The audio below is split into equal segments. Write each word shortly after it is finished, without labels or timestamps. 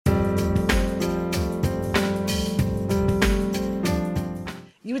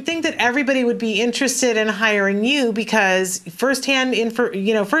You would think that everybody would be interested in hiring you because first information,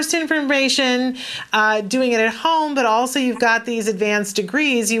 doing it at home, but also you've got these advanced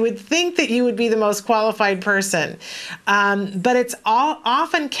degrees. You would think that you would be the most qualified person, but it's all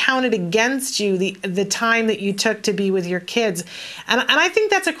often counted against you the time that you took to be with your kids, and I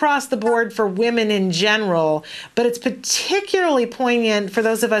think that's across the board for women in general. But it's particularly poignant for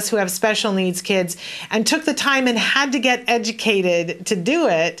those of us who have special needs kids and took the time and had to get educated to do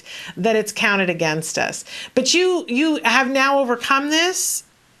it, that it's counted against us. But you have now overcome this,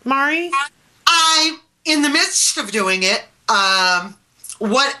 Mari? I'm in the midst of doing it.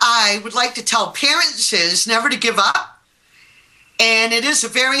 What I would like to tell parents is never to give up. And it is a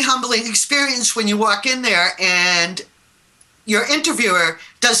very humbling experience when you walk in there and your interviewer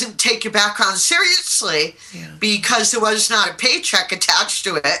doesn't take your background seriously because there was not a paycheck attached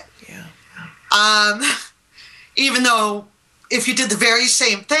to it. Even though if you did the very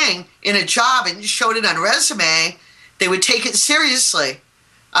same thing in a job and you showed it on a resume, they would take it seriously.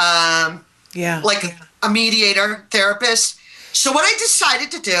 Like a mediator, therapist. So what I decided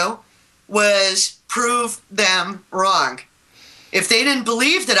to do was prove them wrong. If they didn't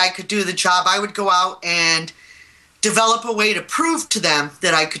believe that I could do the job, I would go out and develop a way to prove to them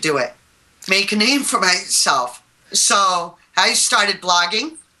that I could do it. Make a name for myself. So I started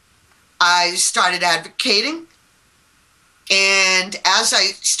blogging. I started advocating. And as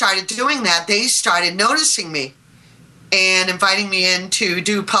I started doing that, they started noticing me and inviting me in to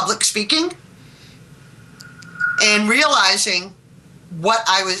do public speaking and realizing what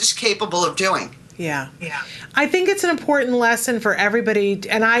I was capable of doing. Yeah. I think it's an important lesson for everybody.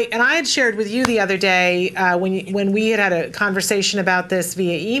 And I had shared with you the other day when we had a conversation about this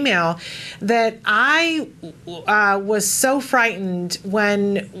via email that I was so frightened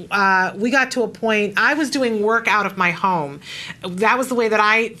when we got to a point. I was doing work out of my home. That was the way that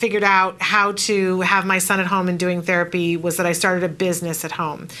I figured out how to have my son at home and doing therapy, was that I started a business at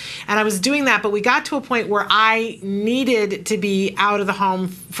home. And I was doing that, but we got to a point where I needed to be out of the home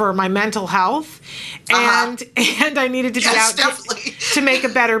for my mental health. And I needed to be out to make a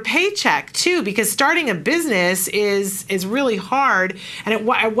better paycheck too, because starting a business is really hard, and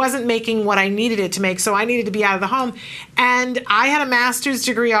I wasn't making what I needed it to make, so I needed to be out of the home. And I had a master's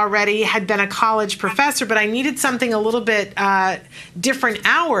degree already, had been a college professor, but I needed something a little bit different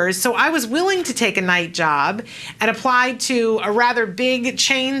hours, so I was willing to take a night job and applied to a rather big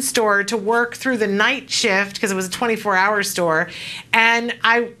chain store to work through the night shift because it was a 24-hour store. And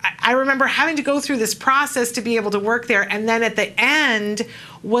I remember having to go through this process to be able to work there, and then at the end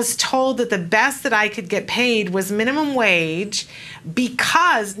was told that the best that I could get paid was minimum wage,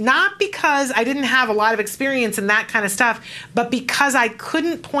 not because I didn't have a lot of experience in that kind of stuff, but because I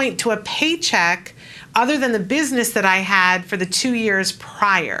couldn't point to a paycheck other than the business that I had for the 2 years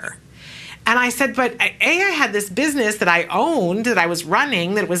prior. And I said, but A, I had this business that I owned, that I was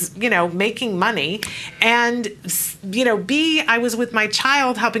running, that was, making money. And, B, I was with my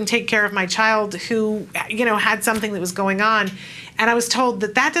child, helping take care of my child who, had something that was going on. And I was told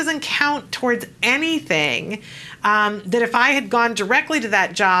that doesn't count towards anything. That if I had gone directly to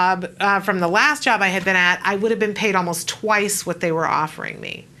that job from the last job I had been at, I would have been paid almost twice what they were offering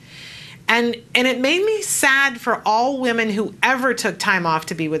me. And it made me sad for all women who ever took time off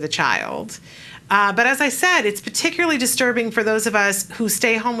to be with a child. But as I said, it's particularly disturbing for those of us who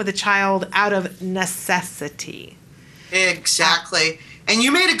stay home with a child out of necessity. Exactly. And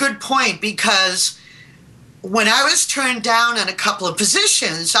you made a good point, because when I was turned down on a couple of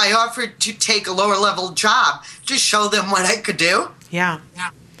positions, I offered to take a lower level job to show them what I could do. Yeah.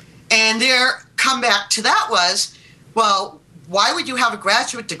 And their comeback to that was, well, why would you have a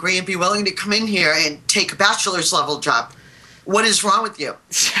graduate degree and be willing to come in here and take a bachelor's level job? What is wrong with you?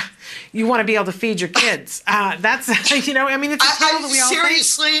 You want to be able to feed your kids. That's, it's a title that we all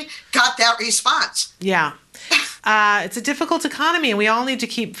seriously got that response. Yeah. It's a difficult economy, and we all need to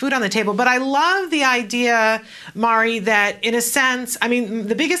keep food on the table. But I love the idea, Mari, that in a sense,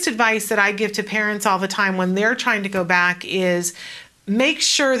 the biggest advice that I give to parents all the time when they're trying to go back is make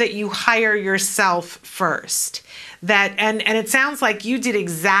sure that you hire yourself first. And it sounds like you did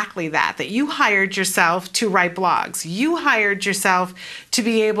exactly that you hired yourself to write blogs. You hired yourself to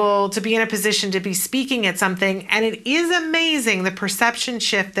be able to be in a position to be speaking at something. And it is amazing the perception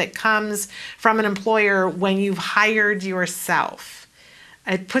shift that comes from an employer when you've hired yourself.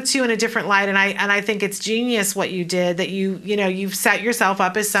 It puts you in a different light, and I think it's genius what you did, that you've set yourself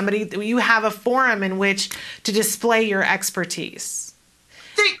up as somebody, you have a forum in which to display your expertise.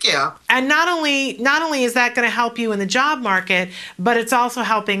 Thank you. And not only is that going to help you in the job market, but it's also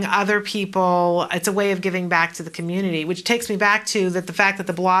helping other people. It's a way of giving back to the community, which takes me back to the fact that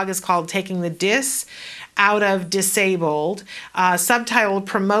the blog is called Taking the Dis Out of Disabled, subtitled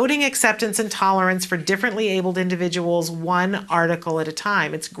Promoting Acceptance and Tolerance for Differently Abled Individuals, one article at a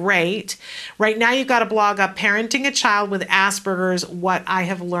time. It's great. Right now you've got a blog up, Parenting a Child with Asperger's, What I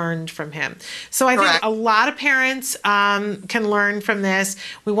Have Learned from Him. So I think a lot of parents can learn from this.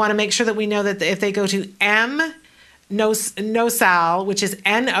 We want to make sure that we know that if they go to NOSAL, which is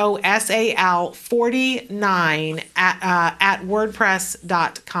NOSAL 49 at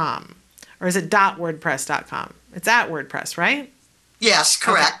WordPress.com. Or is it .wordpress.com? It's at WordPress, right? Yes,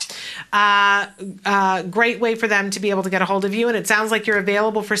 correct. Okay. Great way for them to be able to get a hold of you. And it sounds like you're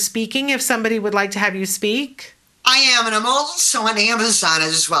available for speaking if somebody would like to have you speak. I am, and I'm also on Amazon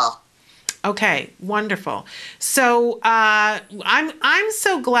as well. Okay, wonderful. So I'm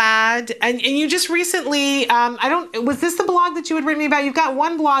so glad. And you just recently, was this the blog that you had written me about? You've got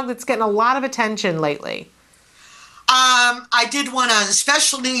one blog that's getting a lot of attention lately. I did one on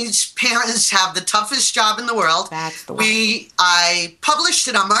special needs parents have the toughest job in the world. That's the one. I published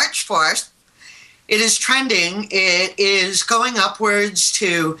it on March 4th. It is trending. It is going upwards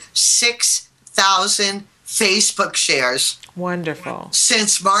to 6,000 Facebook shares. Wonderful.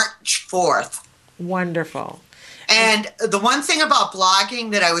 Since March 4th. Wonderful. And the one thing about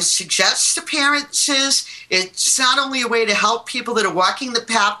blogging that I would suggest to parents is it's not only a way to help people that are walking the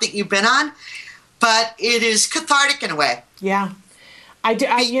path that you've been on, but it is cathartic in a way. Yeah. I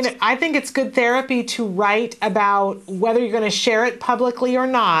think it's good therapy to write about whether you're going to share it publicly or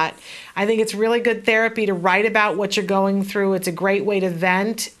not. I think it's really good therapy to write about what you're going through. It's a great way to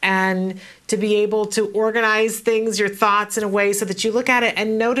vent and to be able to organize things, your thoughts in a way so that you look at it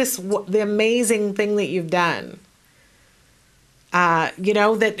and notice the amazing thing that you've done.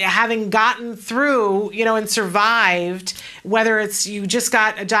 That having gotten through, and survived, whether it's you just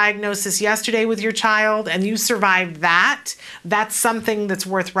got a diagnosis yesterday with your child and you survived that's something that's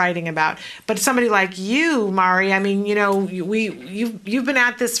worth writing about. But somebody like you, Mari, I mean, you've been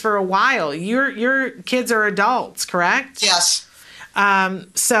at this for a while. Your kids are adults, correct? Yes.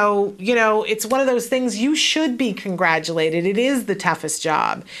 So, it's one of those things you should be congratulated. It is the toughest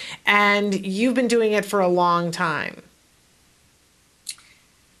job. And you've been doing it for a long time.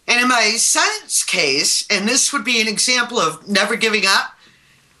 And in my son's case, and this would be an example of never giving up,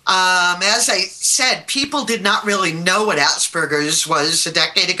 as I said, people did not really know what Asperger's was a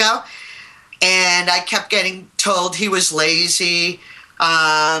decade ago. And I kept getting told he was lazy.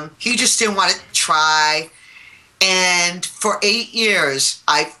 He just didn't want to try. And for 8 years,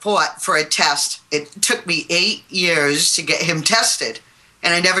 I fought for a test. It took me 8 years to get him tested,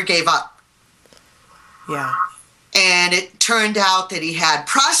 and I never gave up. Yeah. And it turned out that he had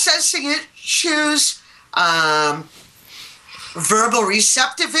processing issues, verbal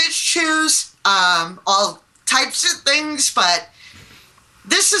receptive issues, all types of things. But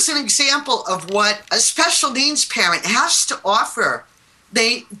this is an example of what a special needs parent has to offer.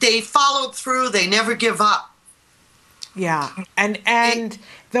 They follow through. They never give up. Yeah. And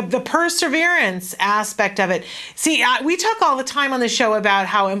the perseverance aspect of it. See, we talk all the time on the show about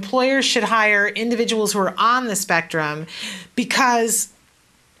how employers should hire individuals who are on the spectrum because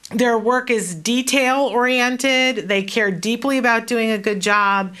their work is detail-oriented. They care deeply about doing a good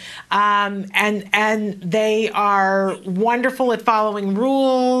job, and they are wonderful at following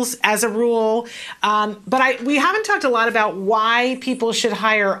rules as a rule. But we haven't talked a lot about why people should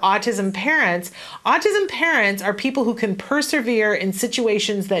hire autism parents. Autism parents are people who can persevere in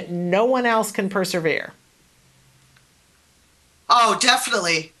situations that no one else can persevere. Oh,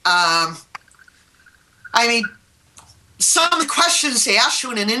 definitely. Some of the questions they ask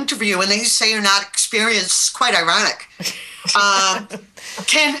you in an interview and they say you're not experienced is quite ironic.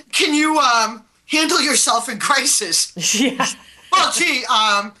 Can you handle yourself in crisis? Yeah. Well, gee,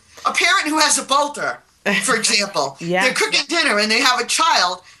 a parent who has a bolter, for example, Yeah. they're cooking dinner and they have a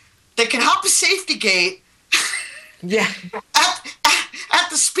child that can hop a safety gate Yeah. at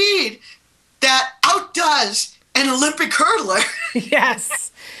the speed that outdoes an Olympic hurdler. Yes.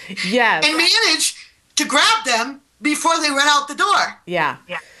 Yes. And manage to grab them before they run out the door. Yeah.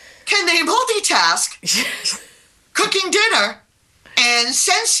 Can they multitask cooking dinner and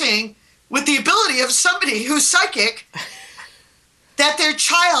sensing with the ability of somebody who's psychic that their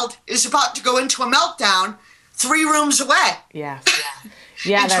child is about to go into a meltdown 3 rooms away? Yeah.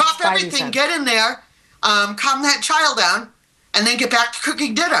 Yeah. And That's drop Spidey everything, sense. get in there, calm that child down, and then get back to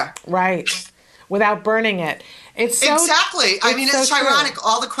cooking dinner. Right. Without burning it. It's so Exactly. It's so true. ironic.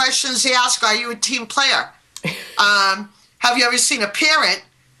 All the questions they ask, are you a team player? Have you ever seen a parent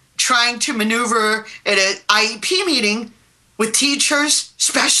trying to maneuver at an IEP meeting with teachers,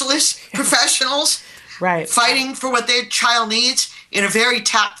 specialists, professionals, Right. fighting for what their child needs in a very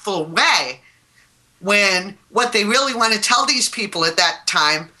tactful way, when what they really want to tell these people at that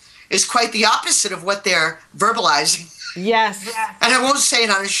time is quite the opposite of what they're verbalizing. Yes. And I won't say it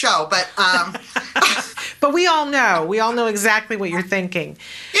on a show, but But we all know. We all know exactly what you're thinking.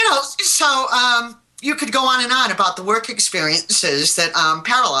 so you could go on and on about the work experiences that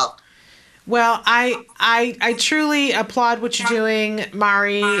parallel. Well, I truly applaud what you're doing,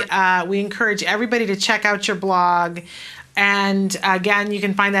 Mari. We encourage everybody to check out your blog. And again, you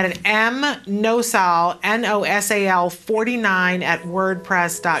can find that at mnosal, NOSAL 49 at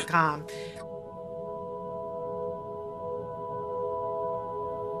wordpress.com.